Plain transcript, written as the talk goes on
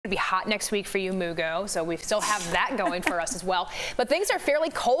hot next week for you, Mugo, so we still have that going for us as well. But things are fairly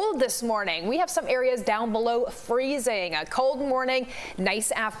cold this morning. We have some areas down below freezing. A cold morning,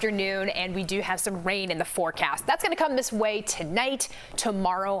 nice afternoon, and we do have some rain in the forecast. That's going to come this way tonight,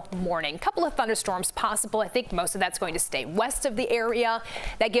 tomorrow morning. A couple of thunderstorms possible. I think most of that's going to stay west of the area.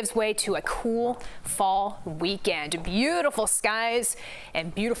 That gives way to a cool fall weekend. Beautiful skies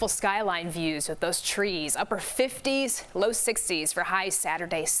and beautiful skyline views with those trees. Upper 50s, low 60s for highs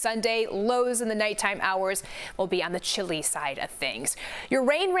Saturday, Sunday. Lows in the nighttime hours will be on the chilly side of things. Your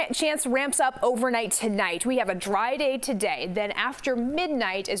rain chance ramps up overnight tonight. We have a dry day today. Then after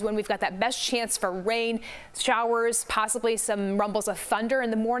midnight is when we've got that best chance for rain, showers, possibly some rumbles of thunder in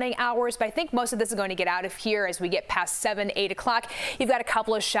the morning hours. But I think most of this is going to get out of here as we get past 7, 8 o'clock. You've got a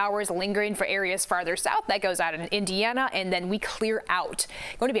couple of showers lingering for areas farther south. That goes out in Indiana, and then we clear out.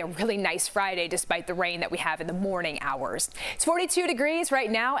 Going to be a really nice Friday despite the rain that we have in the morning hours. It's 42 degrees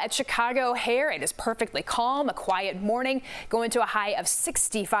right now at Chicago O'Hare. It is perfectly calm, a quiet morning, going to a high of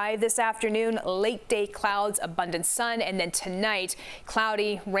 65 this afternoon. Late day clouds, abundant sun, and then tonight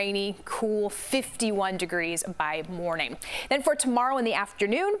cloudy, rainy, cool, 51 degrees by morning. Then for tomorrow in the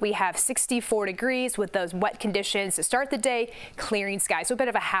afternoon, we have 64 degrees with those wet conditions to start the day, clearing skies. So a bit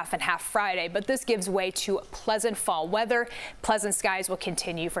of a half and half Friday, but this gives way to pleasant fall weather. Pleasant skies will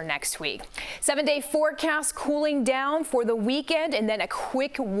continue for next week. 7-day forecast cooling down for the weekend, and then a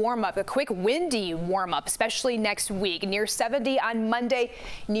quick warm up, a quick windy warm up, especially next week. Near 70 on Monday,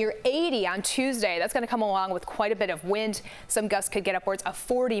 near 80 on Tuesday. That's going to come along with quite a bit of wind. Some gusts could get upwards of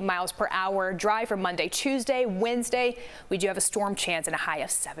 40 miles per hour. Dry for Monday, Tuesday, Wednesday. We do have a storm chance and a high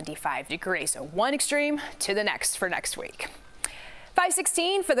of 75 degrees. So one extreme to the next for next week.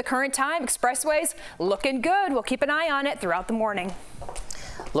 5:16 for the current time. Expressways looking good. We'll keep an eye on it throughout the morning.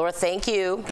 Laura, thank you.